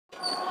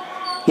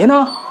ಏನೋ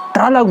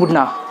ಟ್ರಾಲ್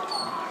ಆಗ್ಬಿಟ್ನಾ?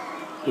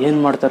 ಏನು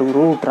ಮಾಡ್ತಾರೆ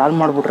ಇವರು? ಟ್ರಾಲ್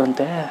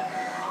ಮಾಡಿಬಿಟ್ರಂತೆ.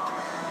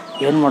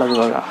 ಏನು ಮಾಡೋದು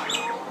ಇವಾಗ?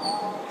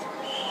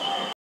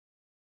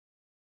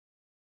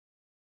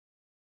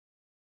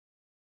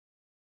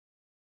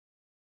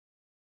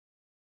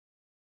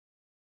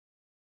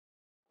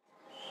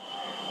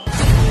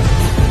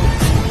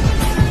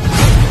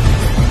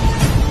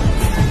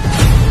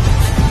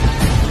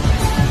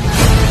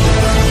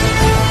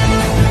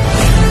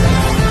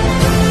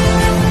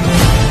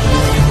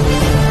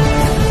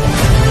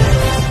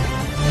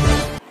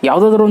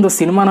 ಯಾವುದಾದ್ರೂ ಒಂದು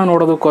ಸಿನಿಮಾನ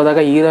ನೋಡೋದಕ್ಕೆ ಹೋದಾಗ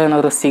ಹೀರೋ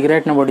ಏನಾದರೂ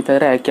ಸಿಗರೇಟ್ನ ಹೊಡಿತಾ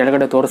ಇದ್ರೆ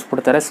ಕೆಳಗಡೆ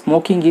ತೋರಿಸ್ಬಿಡ್ತಾರೆ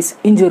smoking is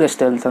injurious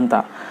to health ಅಂತ.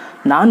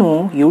 ನಾನು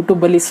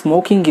ಯೂಟ್ಯೂಬಲ್ಲಿ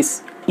smoking is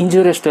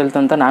injurious to health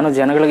ಅಂತ ನಾನು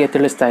ಜನಗಳಿಗೆ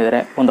ತಿಳಿಸ್ತಾ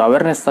ಇದ್ದಾರೆ, ಒಂದು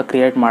ಅವೇರ್ನೆಸ್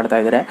ಕ್ರಿಯೇಟ್ ಮಾಡ್ತಾ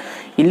ಇದ್ದಾರೆ.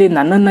 ಇಲ್ಲಿ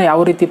ನನ್ನನ್ನು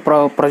ಯಾವ ರೀತಿ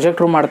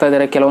ಪ್ರೊಜೆಕ್ಟ್ರು ಮಾಡ್ತಾ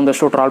ಇದ್ದಾರೆ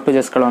ಕೆಲವೊಂದಷ್ಟು ಟ್ರಾಲ್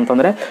ಪೇಜಸ್ಗಳು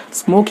ಅಂತಂದರೆ,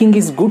 smoking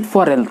is good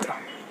for health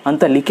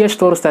ಅಂತ ಲಿಕೇಶ್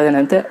ತೋರಿಸ್ತಾ ಇದ್ದೇನೆ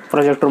ಅಂತ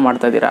ಪ್ರೊಜೆಕ್ಟ್ರು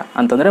ಮಾಡ್ತಾ ಇದ್ದೀರಾ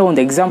ಅಂತಂದರೆ ಒಂದು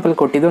ಎಕ್ಸಾಂಪಲ್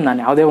ಕೊಟ್ಟಿದ್ದು. ನಾನು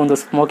ಯಾವುದೇ ಒಂದು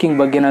ಸ್ಮೋಕಿಂಗ್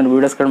ಬಗ್ಗೆ ನಾನು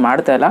ವೀಡಿಯೋಸ್ಗಳು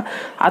ಮಾಡ್ತಾ ಇಲ್ಲ,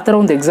 ಆ ಥರ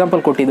ಒಂದು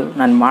ಎಕ್ಸಾಂಪಲ್ ಕೊಟ್ಟಿದ್ದು.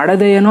 ನಾನು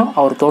ಮಾಡೋದೇ ಏನೋ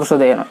ಅವ್ರು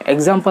ತೋರಿಸೋದೇ ಏನೋ.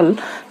 ಎಕ್ಸಾಂಪಲ್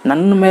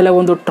ನನ್ನ ಮೇಲೆ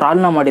ಒಂದು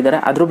ಟ್ರಾಲ್ನ ಮಾಡಿದ್ದಾರೆ,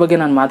 ಅದ್ರ ಬಗ್ಗೆ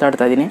ನಾನು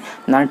ಮಾತಾಡ್ತಾ ಇದ್ದೀನಿ.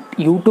 ನಾನು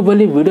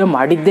ಯೂಟ್ಯೂಬಲ್ಲಿ ವೀಡಿಯೋ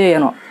ಮಾಡಿದ್ದೇ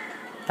ಏನೋ,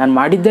 ನಾನು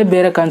ಮಾಡಿದ್ದೇ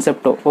ಬೇರೆ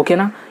ಕಾನ್ಸೆಪ್ಟು,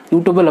 ಓಕೆನಾ?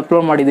 ಯೂಟ್ಯೂಬಲ್ಲಿ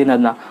ಅಪ್ಲೋಡ್ ಮಾಡಿದ್ದೀನಿ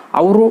ಅದನ್ನ.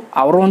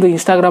 ಅವರ ಒಂದು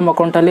ಇನ್ಸ್ಟಾಗ್ರಾಮ್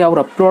ಅಕೌಂಟಲ್ಲಿ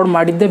ಅವ್ರು ಅಪ್ಲೋಡ್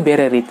ಮಾಡಿದ್ದೇ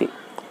ಬೇರೆ ರೀತಿ,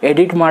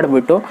 ಎಡಿಟ್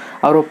ಮಾಡಿಬಿಟ್ಟು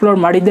ಅವ್ರು ಅಪ್ಲೋಡ್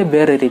ಮಾಡಿದ್ದೇ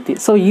ಬೇರೆ ರೀತಿ.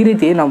 ಸೊ ಈ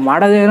ರೀತಿ ನಾವು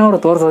ಮಾಡೋದೇನೋ ಅವ್ರು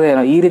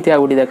ತೋರಿಸೋದೇನೋ, ಈ ರೀತಿ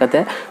ಆಗಿಬಿಟ್ಟಿದೆ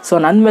ಕತೆ. ಸೊ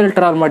ನನ್ನ ಮೇಲೆ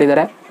ಟ್ರಾಲ್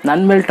ಮಾಡಿದ್ದಾರೆ,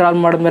 ನನ್ನ ಮೇಲೆ ಟ್ರಾಲ್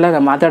ಮಾಡಿದ್ಮೇಲೆ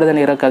ನಾನು ಮಾತಾಡ್ದೇ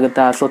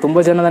ಇರೋಕ್ಕಾಗುತ್ತಾ? ಸೊ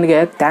ತುಂಬ ಜನ ನನಗೆ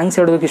ಥ್ಯಾಂಕ್ಸ್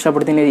ಹೇಳೋದಕ್ಕೆ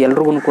ಇಷ್ಟಪಡ್ತೀನಿ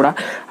ಎಲ್ರಿಗೂ ಕೂಡ,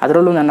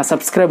 ಅದರಲ್ಲೂ ನನ್ನ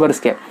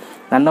ಸಬ್ಸ್ಕ್ರೈಬರ್ಸ್ಗೆ.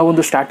 ನನ್ನ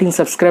ಒಂದು ಸ್ಟಾರ್ಟಿಂಗ್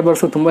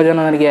ಸಬ್ಸ್ಕ್ರೈಬರ್ಸು ತುಂಬ ಜನ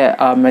ನನಗೆ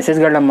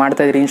ಮೆಸೇಜ್ಗಳನ್ನ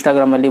ಮಾಡ್ತಾಯಿದ್ರು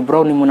ಇನ್ಸ್ಟಾಗ್ರಾಮಲ್ಲಿ, ಬ್ರೋ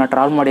ನಿಮ್ಮನ್ನು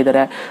ಟ್ರಾಲ್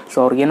ಮಾಡಿದ್ದಾರೆ, ಸೊ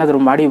ಅವ್ರಿಗೇನಾದರೂ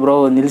ಮಾಡಿ ಬ್ರೋ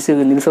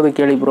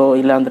ನಿಲ್ಲಿಸೋದಕ್ಕೆ ಹೇಳಿ ಬ್ರೋ,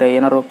 ಇಲ್ಲಾಂದರೆ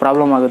ಏನಾದ್ರು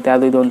ಪ್ರಾಬ್ಲಮ್ ಆಗುತ್ತೆ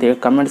ಅದು ಇದು ಅಂತ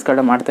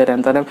ಕಮೆಂಟ್ಸ್ಗಳನ್ನ ಮಾಡ್ತಾರೆ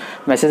ಅಂತಲೇ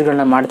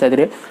ಮೆಸೇಜ್ಗಳನ್ನ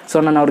ಮಾಡ್ತಾಯಿದ್ರಿ.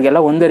 ಸೊ ನಾನು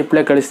ಅವ್ರಿಗೆಲ್ಲ ಒಂದೇ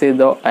ರಿಪ್ಲೈ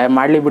ಕಳಿಸ್ತಿದ್ದು,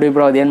 ಮಾಡಲಿ ಬಿಡಿ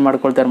ಬ್ರೋ, ಅದೇನು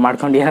ಮಾಡ್ಕೊಳ್ತಾರೆ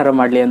ಮಾಡ್ಕೊಂಡು ಏನಾರು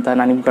ಮಾಡಲಿ ಅಂತ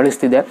ನಾನು ನಿಮ್ಗೆ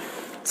ಕಳಿಸ್ತಿದ್ದೆ.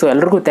 ಸೊ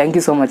ಎಲ್ರಿಗೂ ಥ್ಯಾಂಕ್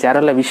ಯು ಸೋ ಮಚ್,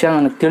 ಯಾರೆಲ್ಲ ವಿಷಯ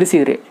ನನಗೆ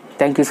ತಿಳಿಸಿದ್ರಿ,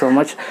 ಥ್ಯಾಂಕ್ ಯು ಸೋ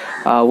ಮಚ್.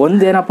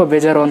 ಒಂದೇನಪ್ಪ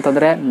ಬೇಜಾರು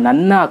ಅಂತಂದರೆ,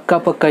 ನನ್ನ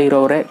ಅಕ್ಕಪಕ್ಕ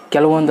ಇರೋರೆ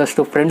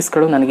ಕೆಲವೊಂದಷ್ಟು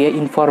ಫ್ರೆಂಡ್ಸ್ಗಳು ನನಗೆ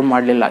ಇನ್ಫಾರ್ಮ್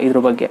ಮಾಡಲಿಲ್ಲ ಇದ್ರ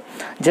ಬಗ್ಗೆ.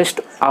 ಜಸ್ಟ್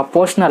ಆ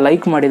ಪೋಸ್ಟ್ನ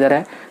ಲೈಕ್ ಮಾಡಿದ್ದಾರೆ,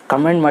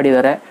 ಕಮೆಂಟ್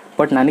ಮಾಡಿದ್ದಾರೆ,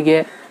 ಬಟ್ ನನಗೆ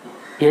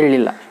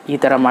ಹೇಳಲಿಲ್ಲ ಈ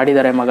ಥರ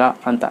ಮಾಡಿದ್ದಾರೆ ಮಗ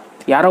ಅಂತ.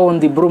 ಯಾರೋ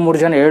ಒಂದು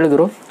 2-3 ಜನ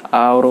ಹೇಳಿದ್ರು,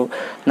 ಅವರು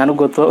ನನಗೆ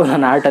ಗೊತ್ತು,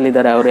 ನನ್ನ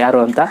ಆರ್ಟಲ್ಲಿದ್ದಾರೆ ಅವ್ರು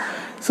ಯಾರು ಅಂತ.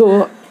 ಸೊ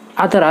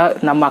ಆ ಥರ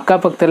ನಮ್ಮ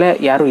ಅಕ್ಕಪಕ್ಕದಲ್ಲೇ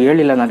ಯಾರೂ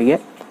ಹೇಳಿಲ್ಲ ನನಗೆ.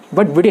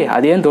 ಬಟ್ ಬಿಡಿ,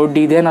 ಅದೇನು ದೊಡ್ಡ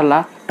ಇದೇನಲ್ಲ,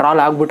 ಟ್ರಾಲ್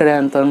ಆಗಿಬಿಟ್ರೆ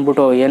ಅಂತ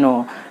ಅಂದ್ಬಿಟ್ಟು ಏನು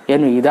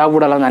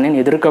ಇದಾಗ್ಬಿಡಲ್ಲ, ನಾನೇನು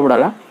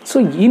ಹೆದರ್ಕೊಬಿಡಲ್ಲ. ಸೊ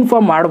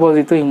ಇನ್ಫಾರ್ಮ್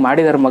ಮಾಡ್ಬೋದಿತ್ತು, ಹಿಂಗೆ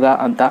ಮಾಡಿದಾರೆ ಮಗ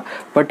ಅಂತ.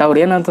 ಬಟ್ ಅವ್ರು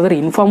ಏನಂತಂದರೆ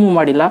ಇನ್ಫಾರ್ಮು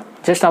ಮಾಡಿಲ್ಲ,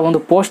 ಜಸ್ಟ್ ಆ ಒಂದು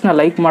ಪೋಸ್ಟ್ನ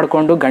ಲೈಕ್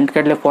ಮಾಡಿಕೊಂಡು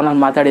ಗಂಟೆಗಟ್ಟಲೆ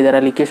ಫೋನಲ್ಲಿ ಮಾತಾಡಿದ್ದಾರೆ,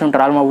 ಲಿಕೇಶನ್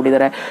ಟ್ರಾಲ್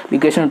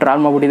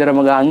ಮಾಡಿಬಿಟ್ಟಿದ್ದಾರೆ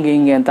ಮಗ ಹಂಗೆ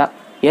ಹಿಂಗೆ ಅಂತ.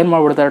 ಏನು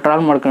ಮಾಡ್ಬಿಡ್ತಾರೆ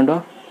ಟ್ರಾಲ್ ಮಾಡ್ಕೊಂಡು?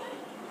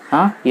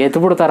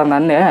 ಎತ್ಬಿಡ್ತಾರೆ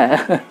ನನ್ನೇ.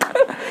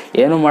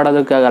 ಏನೂ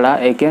ಮಾಡೋದಕ್ಕಾಗಲ್ಲ.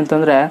 ಏಕೆ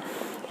ಅಂತಂದರೆ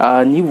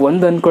ನೀವು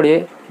ಒಂದು ಅಂದ್ಕೊಳ್ಳಿ,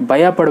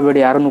 ಭಯ ಪಡಬೇಡಿ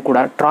ಯಾರನ್ನೂ ಕೂಡ.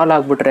 ಟ್ರಾಲ್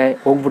ಆಗಿಬಿಟ್ರೆ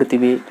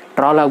ಹೋಗ್ಬಿಡ್ತೀವಿ,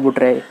 ಟ್ರಾಲ್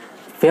ಆಗಿಬಿಟ್ರೆ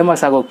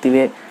ಫೇಮಸ್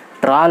ಆಗೋಗ್ತೀವಿ.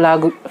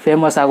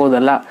 ಫೇಮಸ್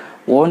ಆಗೋದಲ್ಲ,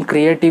 ಓನ್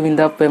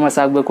ಕ್ರಿಯೇಟಿವಿಂದ ಫೇಮಸ್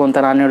ಆಗಬೇಕು ಅಂತ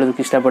ನಾನು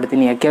ಹೇಳೋದಕ್ಕೆ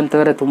ಇಷ್ಟಪಡ್ತೀನಿ. ಯಾಕೆ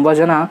ಅಂತಂದರೆ ತುಂಬ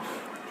ಜನ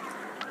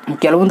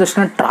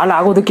ಕೆಲವೊಂದಷ್ಟು ಟ್ರಾಲ್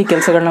ಆಗೋದಕ್ಕೆ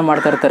ಕೆಲಸಗಳನ್ನ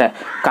ಮಾಡ್ತಾ ಇರ್ತಾರೆ,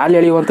 ಕಾಲು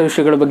ಎಳೆಯುವಂಥ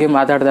ವಿಷಯಗಳ ಬಗ್ಗೆ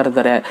ಮಾತಾಡ್ತಾ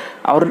ಇರ್ತಾರೆ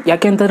ಅವ್ರು.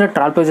 ಯಾಕೆ ಅಂತಂದರೆ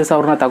ಟ್ರಾಲ್ ಪೇಜಸ್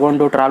ಅವ್ರನ್ನ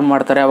ತಗೊಂಡು ಟ್ರಾಲ್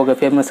ಮಾಡ್ತಾರೆ, ಅವಾಗ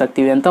ಫೇಮಸ್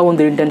ಆಗ್ತೀವಿ ಅಂತ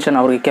ಒಂದು ಇಂಟೆನ್ಷನ್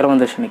ಅವ್ರಿಗೆ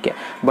ಕೆಲವೊಂದಷ್ಟು ಜನಕ್ಕೆ.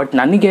 ಬಟ್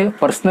ನನಗೆ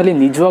ಪರ್ಸ್ನಲಿ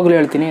ನಿಜವಾಗ್ಲೂ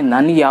ಹೇಳ್ತೀನಿ,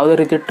 ನನಗೆ ಯಾವುದೇ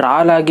ರೀತಿ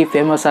ಟ್ರಾಲ್ ಆಗಿ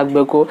ಫೇಮಸ್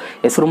ಆಗಬೇಕು,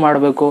 ಹೆಸರು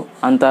ಮಾಡಬೇಕು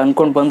ಅಂತ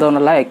ಅಂದ್ಕೊಂಡು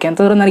ಬಂದವನಲ್ಲ. ಯಾಕೆ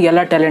ಅಂತಂದರೆ ನನಗೆ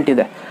ಎಲ್ಲ ಟ್ಯಾಲೆಂಟ್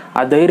ಇದೆ,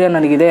 ಆ ಧೈರ್ಯ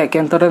ನನಗಿದೆ.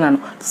 ಯಾಕೆ ಅಂತಂದರೆ ನಾನು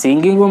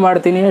ಸಿಂಗಿಂಗು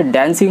ಮಾಡ್ತೀನಿ,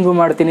 ಡ್ಯಾನ್ಸಿಂಗು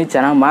ಮಾಡ್ತೀನಿ,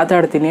 ಚೆನ್ನಾಗಿ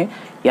ಮಾತಾಡ್ತೀನಿ,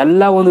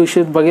 ಎಲ್ಲ ಒಂದು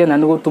ವಿಷಯದ ಬಗ್ಗೆ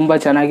ನನಗೂ ತುಂಬ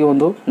ಚೆನ್ನಾಗಿ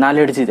ಒಂದು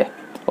ನಾಲೆಡ್ಜ್ ಇದೆ,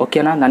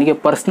 ಓಕೆನಾ? ನನಗೆ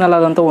ಪರ್ಸ್ನಲ್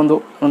ಆದಂಥ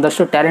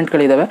ಒಂದಷ್ಟು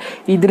ಟ್ಯಾಲೆಂಟ್ಗಳಿದ್ದಾವೆ.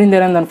 ಇದರಿಂದ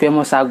ನಾನು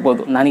ಫೇಮಸ್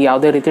ಆಗ್ಬೋದು. ನನಗೆ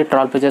ಯಾವುದೇ ರೀತಿ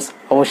ಟ್ರಾಲ್ ಪೇಜಸ್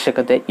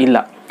ಅವಶ್ಯಕತೆ ಇಲ್ಲ,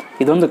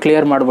 ಇದೊಂದು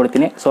ಕ್ಲಿಯರ್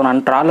ಮಾಡಿಬಿಡ್ತೀನಿ. ಸೊ ನಾನು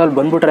ಟ್ರಾಲಲ್ಲಿ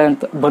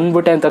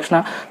ಬಂದ್ಬಿಟ್ಟೆ ಅಂದ ತಕ್ಷಣ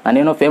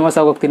ನಾನೇನೋ ಫೇಮಸ್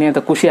ಆಗೋಗ್ತೀನಿ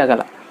ಅಂತ ಖುಷಿ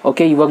ಆಗಲ್ಲ.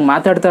 ಓಕೆ, ಇವಾಗ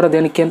ಮಾತಾಡ್ತಾ ಇರೋದು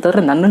ಏನಕ್ಕೆ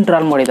ಅಂತಂದರೆ ನನ್ನನ್ನು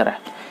ಟ್ರಾಲ್ ಮಾಡಿದ್ದಾರೆ.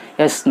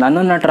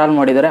 ನನ್ನನ್ನು ಟ್ರಾಲ್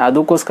ಮಾಡಿದ್ದಾರೆ,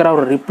 ಅದಕ್ಕೋಸ್ಕರ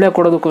ಅವ್ರು ರಿಪ್ಲೈ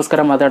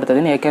ಕೊಡೋದಕ್ಕೋಸ್ಕರ ಮಾತಾಡ್ತಾ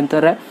ಇದ್ದೀನಿ.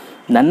 ಯಾಕೆಂತಂದರೆ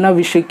ನನ್ನ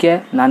ವಿಷಯಕ್ಕೆ,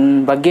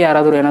 ನನ್ನ ಬಗ್ಗೆ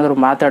ಯಾರಾದರೂ ಏನಾದರೂ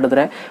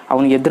ಮಾತಾಡಿದ್ರೆ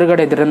ಅವ್ನಿಗೆ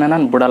ಎದುರುಗಡೆ ಇದ್ರೆ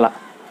ನಾನು ಬಿಡೋಲ್ಲ.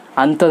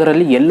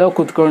 ಅಂಥದ್ರಲ್ಲಿ ಎಲ್ಲೋ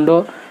ಕೂತ್ಕೊಂಡು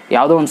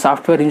ಯಾವುದೋ ಒಂದು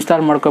ಸಾಫ್ಟ್ವೇರ್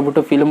ಇನ್ಸ್ಟಾಲ್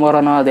ಮಾಡ್ಕೊಬಿಟ್ಟು,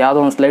 ಫಿಲ್ಮೋರನೋ ಅದು ಯಾವುದೋ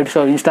ಒಂದು ಸ್ಲೈಡ್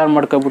ಶೋ ಇನ್ಸ್ಟಾಲ್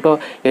ಮಾಡ್ಕೊಬಿಟ್ಟು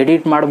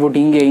ಎಡಿಟ್ ಮಾಡಿಬಿಟ್ಟು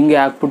ಹಿಂಗೆ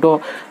ಹಾಕ್ಬಿಟ್ಟು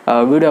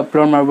ವೀಡಿಯೋ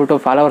ಅಪ್ಲೋಡ್ ಮಾಡಿಬಿಟ್ಟು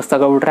ಫಾಲೋವರ್ಸ್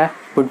ತಗೊಬಿಟ್ರೆ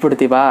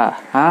ಬಿಟ್ಬಿಡ್ತೀವಾ?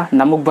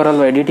 ನಮಗೆ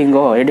ಬರಲ್ವ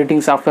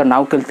ಎಡಿಟಿಂಗ್ ಸಾಫ್ಟ್ವೇರ್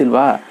ನಾವು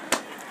ಕಲ್ತಿಲ್ವಾ?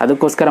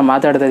 ಅದಕ್ಕೋಸ್ಕರ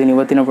ಮಾತಾಡ್ತಾ ಇದ್ದೀನಿ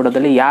ಇವತ್ತಿನ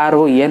ವಿಡಿಯೋದಲ್ಲಿ.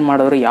 ಯಾರು ಏನು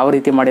ಮಾಡಿದ್ರು, ಯಾವ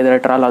ರೀತಿ ಮಾಡಿದ್ದಾರೆ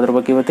ಟ್ರಾಲ್, ಅದ್ರ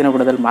ಬಗ್ಗೆ ಇವತ್ತಿನ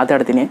ವಿಡಿಯೋದಲ್ಲಿ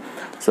ಮಾತಾಡ್ತೀನಿ.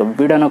 ಸೊ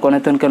ವಿಡಿಯೋನ ಕೊನೆ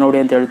ತನಕ ನೋಡಿ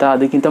ಅಂತ ಹೇಳ್ತಾ,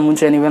 ಅದಕ್ಕಿಂತ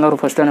ಮುಂಚೆ ನೀವೇನಾದ್ರು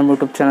ಫಸ್ಟ್ ನಮ್ಮ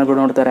ಯೂಟ್ಯೂಬ್ ಚಾನಲ್ಗಳು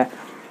ನೋಡ್ತಾರೆ,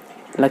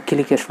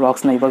 LIkesh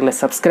ವ್ಲಾಗ್ಸ್ನ ಇವಾಗಲೇ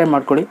ಸಬ್ಸ್ಕ್ರೈಬ್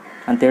ಮಾಡ್ಕೊಳ್ಳಿ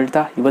ಅಂತ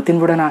ಹೇಳ್ತಾ ಇವತ್ತಿನ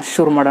ವಿಡಿಯೋನ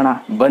ಶುರು ಮಾಡೋಣ.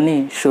 ಬನ್ನಿ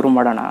ಶುರು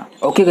ಮಾಡೋಣ.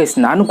 ಓಕೆ ಗೈಸ್,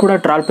 ನಾನು ಕೂಡ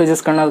ಟ್ರಾಲ್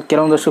ಪೇಜಸ್ಗಳನ್ನ,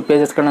 ಕೆಲವೊಂದಷ್ಟು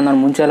ಪೇಜಸ್ಗಳನ್ನ ನಾನು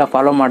ಮುಂಚೆ ಎಲ್ಲ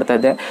ಫಾಲೋ ಮಾಡ್ತಾ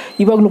ಇದ್ದೆ,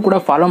 ಇವಾಗಲೂ ಕೂಡ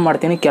ಫಾಲೋ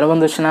ಮಾಡ್ತೀನಿ.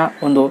 ಕೆಲವೊಂದಷ್ಟು ಜನ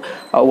ಒಂದು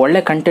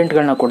ಒಳ್ಳೆ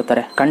ಕಂಟೆಂಟ್ಗಳನ್ನ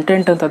ಕೊಡ್ತಾರೆ.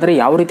 ಕಂಟೆಂಟ್ ಅಂತಂದರೆ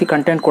ಯಾವ ರೀತಿ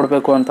ಕಂಟೆಂಟ್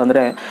ಕೊಡಬೇಕು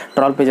ಅಂತಂದರೆ,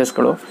 ಟ್ರಾಲ್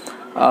ಪೇಜಸ್ಗಳು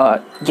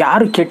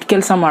ಯಾರು ಕೆಟ್ಟ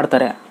ಕೆಲಸ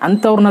ಮಾಡ್ತಾರೆ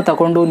ಅಂಥವ್ರನ್ನ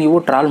ತಗೊಂಡು ನೀವು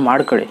ಟ್ರಾಲ್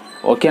ಮಾಡ್ಕೊಳ್ಳಿ,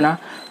 ಓಕೆನಾ?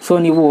 ಸೊ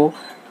ನೀವು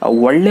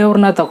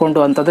ಒಳ್ಳೆಯವ್ರನ್ನ ತಗೊಂಡು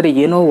ಅಂತಂದರೆ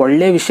ಏನೋ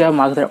ಒಳ್ಳೆಯ ವಿಷಯ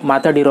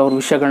ಮಾತಾಡಿರೋವ್ರ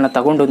ವಿಷಯಗಳನ್ನ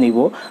ತಗೊಂಡು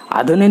ನೀವು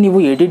ಅದನ್ನೇ ನೀವು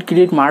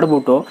ಎಡಿಟ್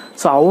ಮಾಡಿಬಿಟ್ಟು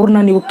ಸೊ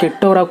ಅವ್ರನ್ನ ನೀವು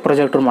ಕೆಟ್ಟವರಾಗಿ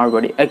ಪ್ರೊಜೆಕ್ಟ್ರು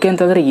ಮಾಡಬೇಡಿ.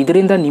 ಯಾಕೆಂತಂದರೆ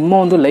ಇದರಿಂದ ನಿಮ್ಮ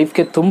ಒಂದು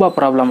ಲೈಫ್ಗೆ ತುಂಬ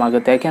ಪ್ರಾಬ್ಲಮ್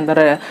ಆಗುತ್ತೆ.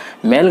 ಯಾಕೆಂದರೆ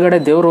ಮೇಲ್ಗಡೆ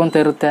ದೇವರು ಅಂತ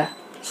ಇರುತ್ತೆ,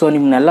 ಸೊ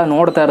ನಿಮ್ಮನ್ನೆಲ್ಲ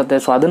ನೋಡ್ತಾ ಇರುತ್ತೆ.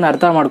 ಸೊ ಅದನ್ನು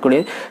ಅರ್ಥ ಮಾಡ್ಕೊಳ್ಳಿ.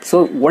 ಸೊ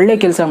ಒಳ್ಳೆ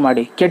ಕೆಲಸ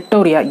ಮಾಡಿ.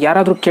 ಕೆಟ್ಟವ್ರು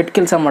ಯಾರಾದರೂ ಕೆಟ್ಟ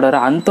ಕೆಲಸ ಮಾಡೋರ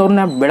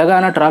ಅಂಥವ್ರನ್ನ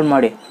ಬೆಳಗಾನ ಟ್ರಾಲ್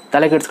ಮಾಡಿ,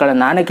 ತಲೆ ಕೆಡ್ಸ್ಕೊಳ್ಳೋ.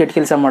 ನಾನೇ ಕೆಟ್ಟ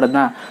ಕೆಲಸ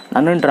ಮಾಡೋದನ್ನ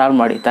ನನ್ನನ್ನು ಟ್ರಾಲ್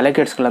ಮಾಡಿ, ತಲೆ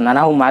ಕೆಡ್ಸ್ಕೊಳ್ಳೋ.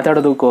 ನಾನು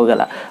ಮಾತಾಡೋದಕ್ಕೆ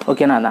ಹೋಗಲ್ಲ,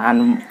 ಓಕೆನಾ.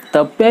 ನಾನು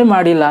ತಪ್ಪೇ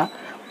ಮಾಡಿಲ್ಲ,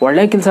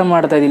 ಒಳ್ಳೆ ಕೆಲಸ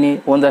ಮಾಡ್ತಾಯಿದ್ದೀನಿ.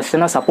 ಒಂದಷ್ಟು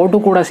ಜನ ಸಪೋರ್ಟು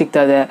ಕೂಡ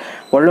ಸಿಗ್ತಾಯಿದೆ,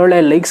 ಒಳ್ಳೊಳ್ಳೆ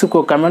ಲೈಕ್ಸು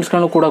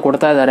ಕಮೆಂಟ್ಸ್ಗಳನ್ನು ಕೂಡ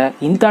ಕೊಡ್ತಾ ಇದ್ದಾರೆ.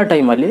 ಇಂಥ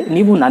ಟೈಮಲ್ಲಿ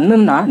ನೀವು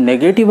ನನ್ನನ್ನು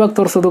ನೆಗೆಟಿವ್ ಆಗಿ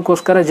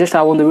ತೋರಿಸೋದಕ್ಕೋಸ್ಕರ ಜಸ್ಟ್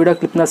ಆ ಒಂದು ವೀಡಿಯೋ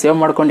ಕ್ಲಿಪ್ನ ಸೇವ್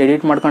ಮಾಡ್ಕೊಂಡು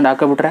ಎಡಿಟ್ ಮಾಡ್ಕೊಂಡು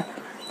ಹಾಕಿಬಿಟ್ರೆ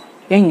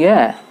ಹೆಂಗೆ?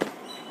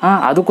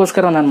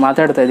 ಅದಕ್ಕೋಸ್ಕರ ನಾನು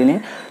ಮಾತಾಡ್ತಾ ಇದ್ದೀನಿ.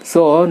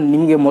 ಸೊ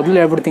ನಿಮಗೆ ಮೊದಲು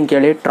ಹೇಳ್ಬಿಡ್ತೀನಿ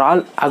ಕೇಳಿ,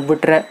 ಟ್ರಾಲ್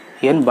ಆಗಿಬಿಟ್ರೆ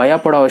ಏನು ಭಯ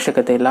ಪಡೋ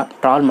ಅವಶ್ಯಕತೆ ಇಲ್ಲ.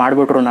 ಟ್ರಾಲ್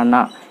ಮಾಡಿಬಿಟ್ರು ನನ್ನ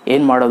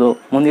ಏನು ಮಾಡೋದು,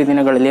 ಮುಂದಿನ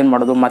ದಿನಗಳಲ್ಲಿ ಏನು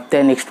ಮಾಡೋದು, ಮತ್ತೆ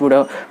ನೆಕ್ಸ್ಟ್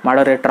ವಿಡಿಯೋ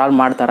ಮಾಡೋರೆ ಟ್ರಾಲ್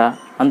ಮಾಡ್ತಾರಾ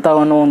ಅಂತ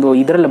ಒಂದು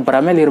ಇದರಲ್ಲಿ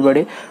ಭ್ರಮೇಲಿ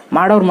ಇರಬೇಡಿ.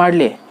 ಮಾಡೋರು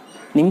ಮಾಡಲಿ,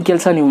 ನಿಮ್ಮ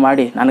ಕೆಲಸ ನೀವು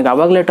ಮಾಡಿ. ನನಗೆ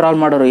ಆವಾಗಲೇ ಟ್ರಾಲ್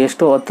ಮಾಡೋರು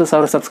ಎಷ್ಟು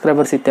 10,000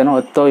 ಸಬ್ಸ್ಕ್ರೈಬರ್ಸ್ ಇತ್ತೇನೋ,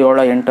 10,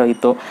 7, 8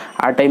 ಇತ್ತು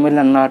ಆ ಟೈಮಲ್ಲಿ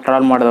ನನ್ನ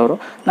ಟ್ರಾಲ್ ಮಾಡಿದವರು.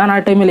 ನಾನು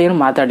ಆ ಟೈಮಲ್ಲಿ ಏನು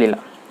ಮಾತಾಡಲಿಲ್ಲ.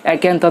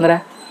 ಯಾಕೆ ಅಂತಂದರೆ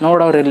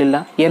ನೋಡೋರು ಇರಲಿಲ್ಲ,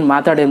 ಏನು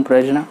ಮಾತಾಡೇನು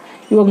ಪ್ರಯೋಜನ.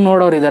 ಇವಾಗ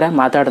ನೋಡೋರು ಇದ್ದಾರೆ,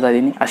 ಮಾತಾಡ್ತಾ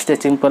ಇದ್ದೀನಿ, ಅಷ್ಟೇ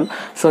ಸಿಂಪಲ್.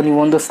 ಸೊ ನೀವು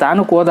ಒಂದು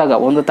ಸ್ಥಾನಕ್ಕೆ ಹೋದಾಗ,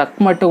 ಒಂದು ತಕ್ಕ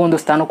ಮಟ್ಟಿಗೆ ಒಂದು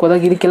ಸ್ಥಾನಕ್ಕೆ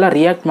ಹೋದಾಗ ಇದಕ್ಕೆಲ್ಲ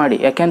ರಿಯಾಕ್ಟ್ ಮಾಡಿ.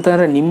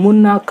 ಯಾಕೆಂತಂದರೆ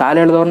ನಿಮ್ಮನ್ನು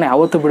ಕಾಲೆಳೆದವ್ರನ್ನ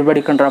ಯಾವತ್ತೂ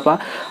ಬಿಡಬೇಡಿ ಕಣ್ರಪ್ಪ.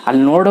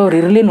 ಅಲ್ಲಿ ನೋಡೋರು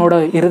ಇರಲಿ,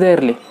 ಇರದೇ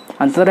ಇರಲಿ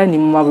ಅಂತಂದರೆ,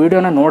 ನಿಮ್ಮ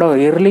ವೀಡಿಯೋನ ನೋಡೋರು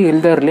ಇರಲಿ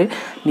ಇಲ್ಲದೇ ಇರಲಿ,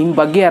 ನಿಮ್ಮ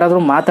ಬಗ್ಗೆ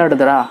ಯಾರಾದರೂ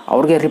ಮಾತಾಡಿದ್ರಾ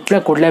ಅವ್ರಿಗೆ ರಿಪ್ಲೈ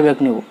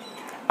ಕೊಡಲೇಬೇಕು ನೀವು.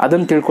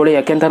 ಅದನ್ನು ತಿಳ್ಕೊಳ್ಳಿ.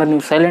 ಯಾಕೆಂತಂದ್ರೆ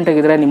ನೀವು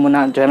ಸೈಲೆಂಟಾಗಿದ್ದರೆ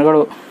ನಿಮ್ಮನ್ನು ಜನಗಳು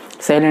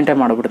ಸೈಲೆಂಟೇ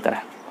ಮಾಡಿಬಿಡ್ತಾರೆ,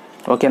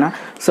 ಓಕೆನಾ.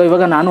 ಸೊ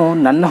ಇವಾಗ ನಾನು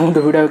ನನ್ನ ಒಂದು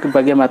ವೀಡಿಯೋ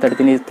ಬಗ್ಗೆ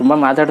ಮಾತಾಡ್ತೀನಿ. ತುಂಬ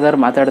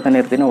ಮಾತಾಡ್ತಾನೆ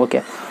ಇರ್ತೀನಿ,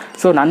 ಓಕೆ.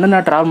 ಸೊ ನನ್ನನ್ನು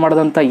ಟ್ರಾಲ್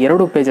ಮಾಡಿದಂಥ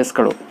 2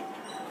 ಪೇಜಸ್ಗಳು,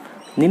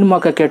 ನಿನ್ನ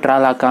ಮುಖಕ್ಕೆ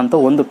ಟ್ರಾಲ್ ಹಾಕ ಅಂತ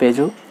ಒಂದು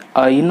ಪೇಜು,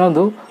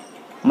 ಇನ್ನೊಂದು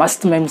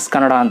ಮಸ್ತ್ ಮೆಮ್ಸ್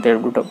ಕನ್ನಡ ಅಂತ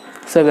ಹೇಳ್ಬಿಟ್ಟು.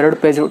 So 2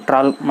 page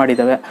trawl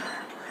ಮಾಡಿದ್ದಾವೆ.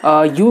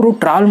 ಇವರು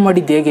ಟ್ರಾಲ್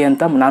ಮಾಡಿದ್ದು ಹೇಗೆ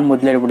ಅಂತ ನಾನು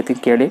ಮೊದಲು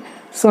ಹೇಳ್ಬಿಡ್ತೀನಿ ಕೇಳಿ.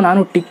 ಸೊ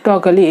ನಾನು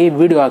ಟಿಕ್ಟಾಕಲ್ಲಿ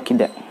ವೀಡಿಯೋ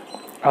ಹಾಕಿದ್ದೆ.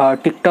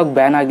 ಟಿಕ್ಟಾಕ್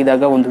ಬ್ಯಾನ್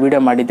ಆಗಿದಾಗ ಒಂದು ವೀಡಿಯೋ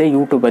ಮಾಡಿದ್ದೆ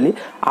ಯೂಟ್ಯೂಬಲ್ಲಿ.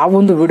 ಆ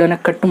ಒಂದು ವೀಡಿಯೋನ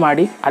ಕಟ್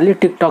ಮಾಡಿ ಅಲ್ಲಿ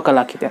ಟಿಕ್ಟಾಕಲ್ಲಿ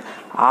ಹಾಕಿದ್ದೆ.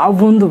 ಆ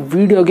ಒಂದು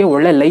ವೀಡಿಯೋಗೆ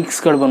ಒಳ್ಳೆ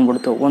ಲೈಕ್ಸ್ಗಳು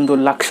ಬಂದ್ಬಿಡ್ತು, 1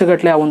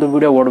 ಲಕ್ಷಗಟ್ಟಲೆ ಆ ಒಂದು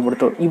ವೀಡಿಯೋ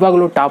ಓಡ್ಬಿಡ್ತು.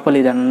 ಇವಾಗಲೂ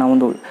ಟಾಪಲ್ಲಿದೆ ನನ್ನ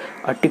ಒಂದು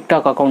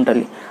ಟಿಕ್ಟಾಕ್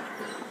ಅಕೌಂಟಲ್ಲಿ.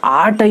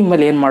 ಆ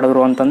ಟೈಮಲ್ಲಿ ಏನು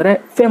ಮಾಡಿದ್ರು ಅಂತಂದರೆ,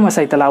 ಫೇಮಸ್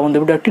ಆಯ್ತಲ್ಲ ಆ ಒಂದು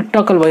ವೀಡಿಯೋ,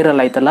 ಟಿಕ್ಟಾಕಲ್ಲಿ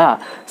ವೈರಲ್ ಆಯ್ತಲ್ಲ.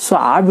 ಸೊ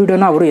ಆ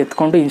ವೀಡಿಯೋನ ಅವರು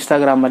ಎತ್ಕೊಂಡು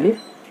ಇನ್ಸ್ಟಾಗ್ರಾಮಲ್ಲಿ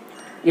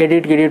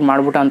ಎಡಿಟ್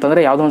ಮಾಡಿಬಿಟ್ಟು,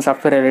 ಅಂತಂದರೆ ಯಾವುದೋ ಒಂದು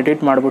ಸಾಫ್ಟ್ವೇರಲ್ಲಿ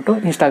ಎಡಿಟ್ ಮಾಡಿಬಿಟ್ಟು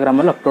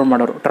ಇನ್ಸ್ಟಾಗ್ರಾಮಲ್ಲಿ ಅಪ್ಲೋಡ್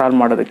ಮಾಡೋರು ಟ್ರಾಲ್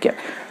ಮಾಡೋದಕ್ಕೆ.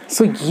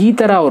 ಸೊ ಈ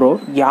ಥರ ಅವರು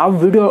ಯಾವ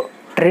ವೀಡಿಯೋ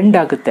ಟ್ರೆಂಡ್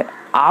ಆಗುತ್ತೆ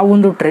ಆ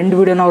ಒಂದು ಟ್ರೆಂಡ್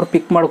ವೀಡಿಯೋನ ಅವ್ರು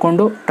ಪಿಕ್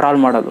ಮಾಡಿಕೊಂಡು ಟ್ರಾಲ್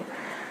ಮಾಡೋದು.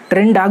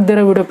 ಟ್ರೆಂಡ್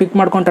ಆಗದಿರೋ ವೀಡಿಯೋ ಪಿಕ್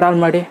ಮಾಡ್ಕೊಂಡು ಟ್ರಾಲ್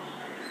ಮಾಡಿ,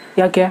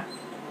 ಯಾಕೆ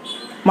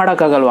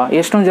ಮಾಡೋಕ್ಕಾಗಲ್ವಾ?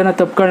 ಎಷ್ಟೊಂದು ಜನ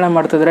ತಪ್ಪುಗಳನ್ನ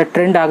ಮಾಡ್ತಿದ್ರೆ,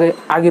 ಟ್ರೆಂಡ್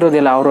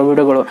ಆಗಿರೋದಿಲ್ಲ ಅವರ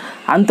ವೀಡಿಯೋಗಳು.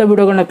 ಅಂಥ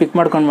ವೀಡಿಯೋಗಳನ್ನ ಪಿಕ್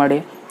ಮಾಡ್ಕೊಂಡು ಮಾಡಿ.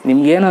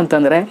 ನಿಮ್ಗೇನು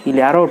ಅಂತಂದರೆ,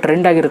 ಇಲ್ಲಿ ಯಾರೋ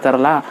ಟ್ರೆಂಡ್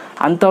ಆಗಿರ್ತಾರಲ್ಲ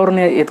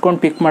ಅಂಥವ್ರನ್ನೇ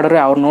ಎತ್ಕೊಂಡು ಪಿಕ್ ಮಾಡಿದ್ರೆ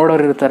ಅವ್ರು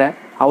ನೋಡೋರು ಇರ್ತಾರೆ,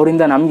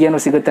 ಅವರಿಂದ ನಮಗೇನು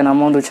ಸಿಗುತ್ತೆ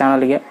ನಮ್ಮ ಒಂದು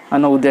ಚಾನಲ್ಗೆ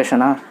ಅನ್ನೋ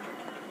ಉದ್ದೇಶನಾ?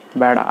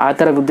 ಬೇಡ, ಆ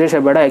ಥರ ಉದ್ದೇಶ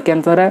ಬೇಡ.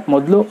 ಯಾಕೆಂತಂದರೆ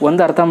ಮೊದಲು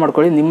ಒಂದು ಅರ್ಥ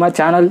ಮಾಡ್ಕೊಳ್ಳಿ, ನಿಮ್ಮ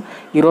ಚಾನಲ್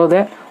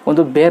ಇರೋದೇ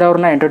ಒಂದು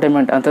ಬೇರೆಯವ್ರನ್ನ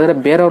ಎಂಟರ್ಟೈನ್ಮೆಂಟ್ ಅಂತಂದರೆ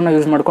ಬೇರೆಯವ್ರನ್ನ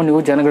ಯೂಸ್ ಮಾಡ್ಕೊಂಡು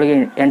ನೀವು ಜನಗಳಿಗೆ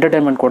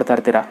ಎಂಟರ್ಟೈನ್ಮೆಂಟ್ ಕೊಡ್ತಾ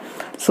ಇರ್ತೀರಾ.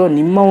 ಸೊ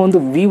ನಿಮ್ಮ ಒಂದು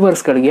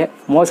ವ್ಯೂವರ್ಸ್ಗಳಿಗೆ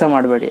ಮೋಸ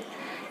ಮಾಡಬೇಡಿ.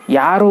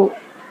 ಯಾರು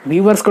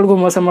ವ್ಯೂವರ್ಸ್ಗಳಿಗೂ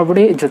ಮೋಸ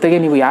ಮಾಡಬೇಡಿ, ಜೊತೆಗೆ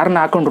ನೀವು ಯಾರನ್ನ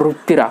ಹಾಕೊಂಡು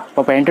ರುಬ್ತೀರಾ,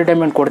 ಪಾಪ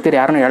ಎಂಟರ್ಟೈನ್ಮೆಂಟ್ ಕೊಡ್ತೀರಾ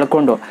ಯಾರನ್ನ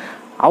ಎಳ್ಕೊಂಡು,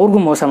 ಅವ್ರಿಗೂ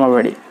ಮೋಸ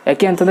ಮಾಡಬೇಡಿ.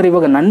 ಯಾಕೆ ಅಂತಂದರೆ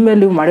ಇವಾಗ ನನ್ನ ಮೇಲೆ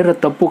ನೀವು ಮಾಡಿರೋ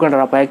ತಪ್ಪು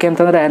ಕಂಡ್ರಪ್ಪ. ಯಾಕೆ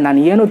ಅಂತಂದರೆ ನಾನು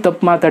ಏನೂ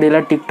ತಪ್ಪು ಮಾತಾಡಿಲ್ಲ,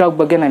 ಟಿಕ್ಟಾಕ್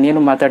ಬಗ್ಗೆ ನಾನು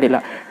ಏನೂ ಮಾತಾಡಿಲ್ಲ.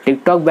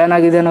 ಟಿಕ್ಟಾಕ್ ಬ್ಯಾನ್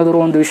ಆಗಿದೆ ಅನ್ನೋದ್ರ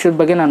ಒಂದು ವಿಷಯದ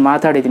ಬಗ್ಗೆ ನಾನು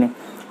ಮಾತಾಡಿದ್ದೀನಿ,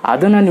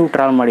 ಅದನ್ನು ನೀವು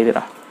ಟ್ರಾಲ್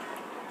ಮಾಡಿದ್ದೀರಾ.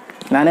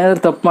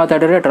 ನಾನೇನಾದರೂ ತಪ್ಪು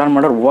ಮಾತಾಡಿದ್ರೆ ಟ್ರಾಲ್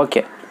ಮಾಡೋರು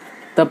ಓಕೆ,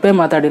 ತಪ್ಪೇ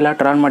ಮಾತಾಡಿಲ್ಲ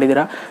ಟ್ರಾಲ್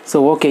ಮಾಡಿದ್ದೀರಾ. ಸೊ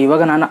ಓಕೆ,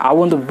 ಇವಾಗ ನಾನು ಆ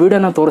ಒಂದು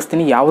ವೀಡಿಯೋನ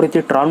ತೋರಿಸ್ತೀನಿ ಯಾವ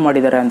ರೀತಿ ಟ್ರಾಲ್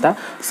ಮಾಡಿದ್ದಾರೆ ಅಂತ.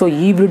 ಸೊ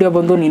ಈ ವಿಡಿಯೋ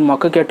ಬಂದು ನಿನ್ನ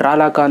ಮುಖಕ್ಕೆ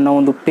ಟ್ರಾಲ್ ಹಾಕ ಅನ್ನೋ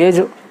ಒಂದು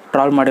ಪೇಜ್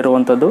ಟ್ರಾಲ್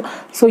ಮಾಡಿರುವಂಥದ್ದು.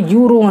 ಸೊ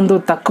ಇವರು ಒಂದು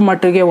ತಕ್ಕ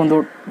ಮಟ್ಟಿಗೆ ಒಂದು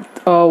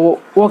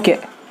ಓಕೆ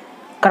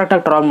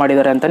ಕರೆಕ್ಟಾಗಿ ಟ್ರಾಲ್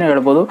ಮಾಡಿದ್ದಾರೆ ಅಂತಲೇ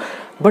ಹೇಳ್ಬೋದು.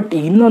 ಬಟ್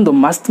ಇನ್ನೊಂದು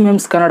ಮಸ್ತ್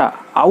ಮೆಮ್ಸ್ ಕನ್ನಡ,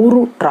 ಅವರು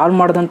ಟ್ರಾಲ್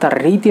ಮಾಡಿದಂಥ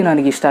ರೀತಿ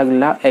ನನಗೆ ಇಷ್ಟ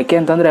ಆಗಲಿಲ್ಲ. ಯಾಕೆ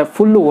ಅಂತಂದರೆ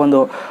ಫುಲ್ಲು ಒಂದು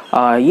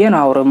ಏನು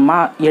ಅವರು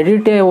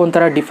ಎಡಿಟೇ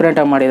ಒಂಥರ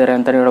ಡಿಫ್ರೆಂಟಾಗಿ ಮಾಡಿದ್ದಾರೆ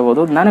ಅಂತಲೇ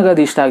ಹೇಳ್ಬೋದು.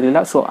 ನನಗದು ಇಷ್ಟ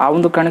ಆಗಲಿಲ್ಲ. ಸೊ ಆ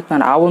ಒಂದು ಕಾರಣಕ್ಕೆ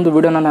ನಾನು ಆ ಒಂದು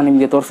ವೀಡಿಯೋನ ನಾನು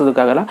ನಿಮಗೆ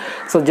ತೋರಿಸೋದಕ್ಕಾಗಲ್ಲ.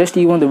 ಸೊ ಜಸ್ಟ್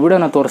ಈ ಒಂದು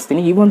ವೀಡಿಯೋನ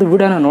ತೋರಿಸ್ತೀನಿ. ಈ ಒಂದು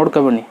ವೀಡಿಯೋನ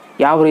ನೋಡ್ಕೊಬನ್ನಿ,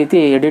 ಯಾವ ರೀತಿ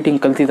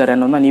ಎಡಿಟಿಂಗ್ ಕಲ್ತಿದ್ದಾರೆ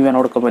ಅನ್ನೋದನ್ನ ನೀವೇ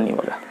ನೋಡ್ಕೊಬನ್ನಿ.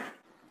 ಇವಾಗ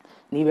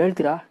ನೀವು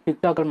ಹೇಳ್ತೀರಾ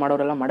ಟಿಕ್ಟಾಕಲ್ಲಿ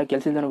ಮಾಡೋರೆಲ್ಲ ಮಾಡೋ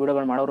ಕೆಲಸದಿಂದ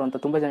ವೀಡಿಯೋಗಳು ಮಾಡೋರು ಅಂತ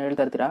ತುಂಬ ಜನ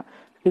ಹೇಳ್ತಾ ಇರ್ತೀರಾ.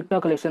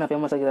 ಟಿಕ್ಟಾಕಲ್ಲಿ ಎಷ್ಟು ಜನ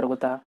ಫೇಮಸ್ ಆಗಿದ್ದಾರೆ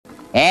ಗೊತ್ತಾ?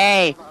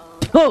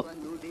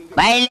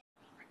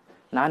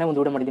 ನಾನೇ ಒಂದು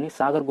ವಿಡಿಯೋ ಮಾಡಿದ್ದೀನಿ,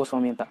 ಸಾಗರ್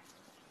ಗೋಸ್ವಾಮಿ ಅಂತ.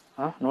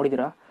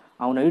 ನೋಡಿದ್ದೀರಾ?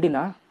 ಅವನ ಐಡಿನ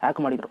ಹ್ಯಾಕ್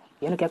ಮಾಡಿದ್ರು.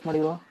 ಏನಕ್ಕೆ ಹ್ಯಾಕ್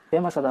ಮಾಡಿದ್ರು?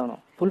 ಫೇಮಸ್ ಅದ ಅವನು,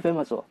 ಫುಲ್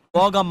ಫೇಮಸ್.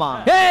 ಹೋಗಮ್ಮ,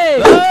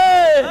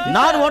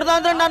 ನಾನು ಹೊಡೆದ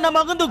ಅಂದ್ರೆ ನನ್ನ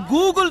ಮಗಂದು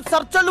ಗೂಗಲ್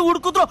ಸರ್ಚ್ ಅಲ್ಲಿ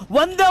ಹುಡುಕಿದ್ರು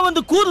ಒಂದೇ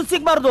ಒಂದು ಕೂದಲು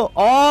ಸಿಗಬಾರ್ದು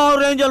ಆ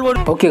ರೇಂಜ್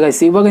ಅಲ್ಲಿ. ಓಕೆ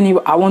ಗೈಸ್, ಇವಾಗ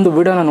ನೀವು ಆ ಒಂದು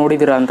ವಿಡಿಯೋನ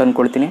ನೋಡಿದ್ದೀರಾ ಅಂತ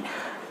ಅನ್ಕೊಳ್ತೀನಿ.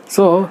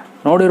 ಸೊ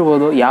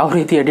ನೋಡಿರ್ಬೋದು ಯಾವ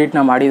ರೀತಿ ಎಡಿಟ್ನ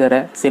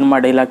ಮಾಡಿದ್ದಾರೆ. ಸಿನಿಮಾ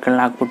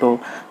ಡೈಲಾಗ್ಗಳನ್ನ ಹಾಕ್ಬಿಟ್ಟು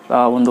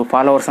ಒಂದು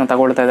ಫಾಲೋವರ್ಸ್ನ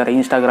ತಗೊಳ್ತಾ ಇದ್ದಾರೆ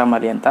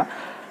ಇನ್ಸ್ಟಾಗ್ರಾಮಲ್ಲಿ ಅಂತ.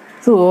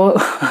 ಸೊ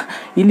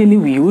ಇಲ್ಲಿ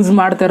ನೀವು ಯೂಸ್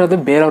ಮಾಡ್ತಾ ಇರೋದು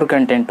ಬೇರೆಯವ್ರ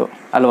ಕಂಟೆಂಟು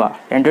ಅಲ್ವಾ?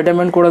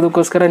 ಎಂಟರ್ಟೈನ್ಮೆಂಟ್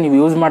ಕೊಡೋದಕ್ಕೋಸ್ಕರ ನೀವು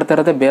ಯೂಸ್ ಮಾಡ್ತಾ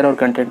ಇರೋದೇ ಬೇರೆಯವ್ರ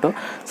ಕಂಟೆಂಟು.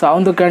 ಸೊ ಆ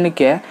ಒಂದು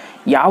ಕಾರಣಕ್ಕೆ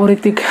ಯಾವ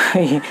ರೀತಿ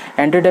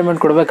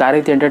ಎಂಟರ್ಟೈನ್ಮೆಂಟ್ ಕೊಡಬೇಕು ಆ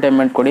ರೀತಿ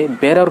ಎಂಟರ್ಟೈನ್ಮೆಂಟ್ ಕೊಡಿ.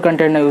 ಬೇರೆಯವ್ರ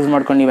ಕಂಟೆಂಟ್ನ ಯೂಸ್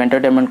ಮಾಡ್ಕೊಂಡು ನೀವು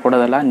ಎಂಟರ್ಟೈನ್ಮೆಂಟ್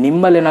ಕೊಡೋದಲ್ಲ.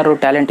 ನಿಮ್ಮಲ್ಲಿ ಏನಾದ್ರು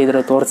ಟ್ಯಾಲೆಂಟ್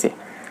ಇದ್ದರೆ ತೋರಿಸಿ.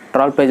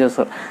 ಟ್ರಾಲ್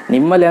ಪೇಜಸ್ಸು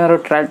ನಿಮ್ಮಲ್ಲಿ ಏನಾದ್ರು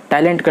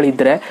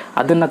ಟ್ಯಾಲೆಂಟ್ಗಳಿದ್ದರೆ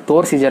ಅದನ್ನು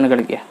ತೋರಿಸಿ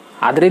ಜನಗಳಿಗೆ.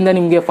 ಅದರಿಂದ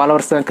ನಿಮಗೆ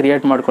ಫಾಲೋವರ್ಸ್ನ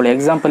ಕ್ರಿಯೇಟ್ ಮಾಡ್ಕೊಳ್ಳಿ.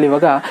 ಎಕ್ಸಾಂಪಲ್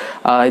ಇವಾಗ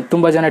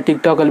ತುಂಬ ಜನ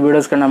ಟಿಕ್ಟಾಕಲ್ಲಿ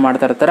ವೀಡಿಯೋಸ್ಗಳನ್ನ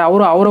ಮಾಡ್ತಾ ಇರ್ತಾರೆ.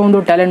 ಅವರ ಒಂದು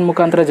ಟ್ಯಾಲೆಂಟ್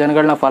ಮುಖಾಂತರ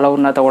ಜನಗಳನ್ನ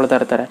ಫಾಲೋವರ್ನ ತಗೊಳ್ತಾ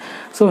ಇರ್ತಾರೆ.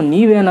 ಸೊ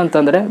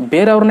ನೀವೇನಂತಂದರೆ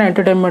ಬೇರೆಯವ್ರನ್ನ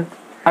ಎಂಟರ್ಟೈನ್ಮೆಂಟ್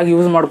ಆಗಿ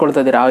ಯೂಸ್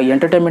ಮಾಡ್ಕೊಳ್ತಾ ಇದ್ದೀರಾ, ಆ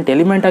ಎಂಟರ್ಟೈನ್ಮೆಂಟ್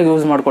ಎಲಿಮೆಂಟಾಗಿ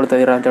ಯೂಸ್ ಮಾಡ್ಕೊಳ್ತಾ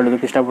ಇದ್ದೀರಾ ಅಂತ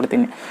ಹೇಳೋದಕ್ಕೆ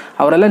ಇಷ್ಟಪಡ್ತೀನಿ.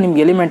 ಅವರೆಲ್ಲ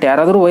ನಿಮ್ಗೆ ಎಲಿಮೆಂಟ್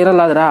ಯಾರಾದರೂ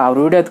ವೈರಲ್ ಆದ್ರೆ ಅವ್ರ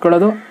ವೀಡಿಯೋ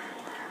ಎತ್ಕೊಳ್ಳೋದು,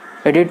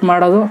 ಎಡಿಟ್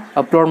ಮಾಡೋದು,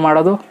 ಅಪ್ಲೋಡ್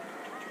ಮಾಡೋದು,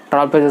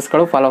 ಟ್ರಾಲ್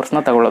ಪೇಜಸ್ಗಳು ಫಾಲೋವರ್ಸ್ನ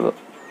ತಗೊಳ್ಳೋದು.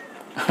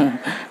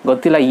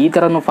 ಗೊತ್ತಿಲ್ಲ ಈ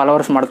ಥರನೂ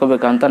ಫಾಲೋವರ್ಸ್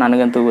ಮಾಡ್ಕೋಬೇಕಂತ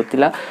ನನಗಂತೂ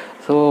ಗೊತ್ತಿಲ್ಲ.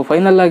 ಸೊ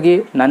ಫೈನಲ್ಲಾಗಿ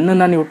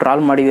ನನ್ನನ್ನು ನೀವು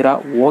ಟ್ರಾಲ್ ಮಾಡಿದ್ದೀರಾ,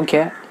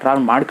 ಓಕೆ,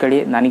 ಟ್ರಾಲ್ ಮಾಡ್ಕೊಳ್ಳಿ,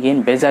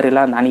 ನನಗೇನು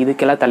ಬೇಜಾರಿಲ್ಲ, ನಾನು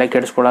ಇದಕ್ಕೆಲ್ಲ ತಲೆ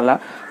ಕೆಡಿಸ್ಕೊಳ್ಳಲ್ಲ.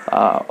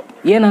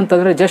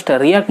 ಏನಂತಂದರೆ ಜಸ್ಟ್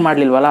ರಿಯಾಕ್ಟ್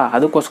ಮಾಡಲಿಲ್ವಲ್ಲ,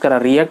 ಅದಕ್ಕೋಸ್ಕರ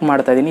ರಿಯಾಕ್ಟ್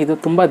ಮಾಡ್ತಾಯಿದ್ದೀನಿ. ಇದು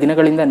ತುಂಬ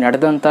ದಿನಗಳಿಂದ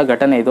ನಡೆದಂಥ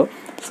ಘಟನೆ ಇದು.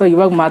 ಸೊ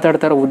ಇವಾಗ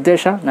ಮಾತಾಡ್ತಾ ಇರೋ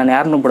ಉದ್ದೇಶ, ನಾನು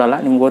ಯಾರನ್ನೂ ಬಿಡಲ್ಲ,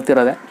 ನಿಮ್ಗೆ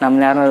ಗೊತ್ತಿರೋದೆ,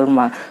 ನಮ್ಮ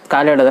ಯಾರಾದ್ರು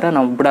ಕಾಲಿಡಿದ್ರೆ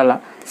ನಾವು ಬಿಡಲ್ಲ.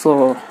 ಸೊ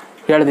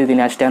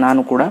ಹೇಳ್ದಿದ್ದೀನಿ ಅಷ್ಟೇ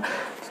ನಾನು ಕೂಡ.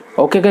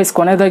 ಓಕೆ ಗೈಸ್,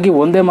 ಕೊನೆಯದಾಗಿ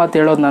ಒಂದೇ ಮಾತು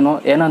ಹೇಳೋದು ನಾನು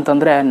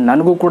ಏನಂತಂದರೆ,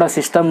 ನನಗೂ ಕೂಡ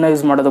ಸಿಸ್ಟಮ್ನ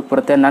ಯೂಸ್ ಮಾಡೋದಕ್ಕೆ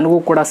ಬರುತ್ತೆ, ನನಗೂ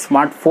ಕೂಡ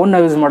ಸ್ಮಾರ್ಟ್ ಫೋನ್ನ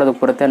ಯೂಸ್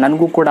ಮಾಡೋದಕ್ಕೆ ಬರುತ್ತೆ,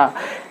 ನನಗೂ ಕೂಡ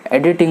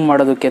ಎಡಿಟಿಂಗ್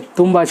ಮಾಡೋದಕ್ಕೆ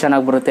ತುಂಬ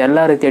ಚೆನ್ನಾಗಿ ಬರುತ್ತೆ,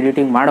 ಎಲ್ಲ ರೀತಿ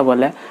ಎಡಿಟಿಂಗ್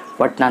ಮಾಡಬಲ್ಲೆ.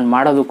 ಬಟ್ ನಾನು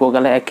ಮಾಡೋದಕ್ಕೆ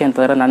ಹೋಗಲ್ಲ, ಯಾಕೆ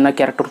ಅಂತಂದರೆ ನನ್ನ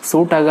ಕ್ಯಾರೆಕ್ಟರ್ಗೆ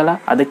ಸೂಟ್ ಆಗೋಲ್ಲ.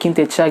 ಅದಕ್ಕಿಂತ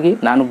ಹೆಚ್ಚಾಗಿ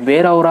ನಾನು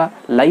ಬೇರೆಯವರ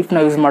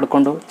ಲೈಫ್ನ ಯೂಸ್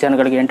ಮಾಡಿಕೊಂಡು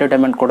ಜನಗಳಿಗೆ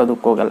ಎಂಟರ್ಟೈನ್ಮೆಂಟ್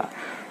ಕೊಡೋದಕ್ಕೆ ಹೋಗಲ್ಲ.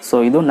 ಸೊ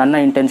ಇದು ನನ್ನ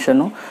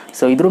ಇಂಟೆನ್ಷನ್ನು.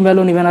 ಸೊ ಇದ್ರ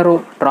ಮೇಲೂ ನೀವೇನಾದ್ರು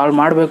ಟ್ರಾಲ್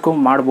ಮಾಡಬೇಕು,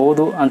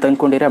 ಮಾಡ್ಬೋದು ಅಂತ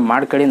ಅಂದ್ಕೊಂಡಿದ್ರೆ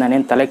ಮಾಡ್ಕೊಳ್ಳಿ,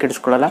 ನಾನೇನು ತಲೆ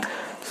ಕೆಡಿಸ್ಕೊಳ್ಳಲ್ಲ.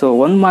 ಸೊ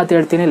ಒಂದು ಮಾತು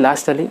ಹೇಳ್ತೀನಿ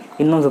ಲಾಸ್ಟಲ್ಲಿ,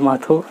 ಇನ್ನೊಂದು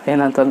ಮಾತು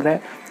ಏನಂತಂದರೆ,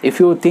 if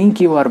you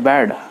think you are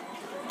bad,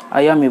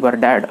 I am your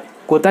dad.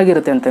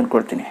 ಗೊತ್ತಾಗಿರುತ್ತೆ ಅಂತ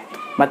ಅಂದ್ಕೊಳ್ತೀನಿ.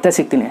 ಮತ್ತೆ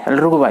ಸಿಗ್ತೀನಿ.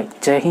 ಎಲ್ರಿಗೂ ಬಾಯ್.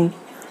 ಜೈ ಹಿಂದ್.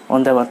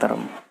 ಒಂದೇ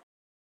ಮಾತರಂ.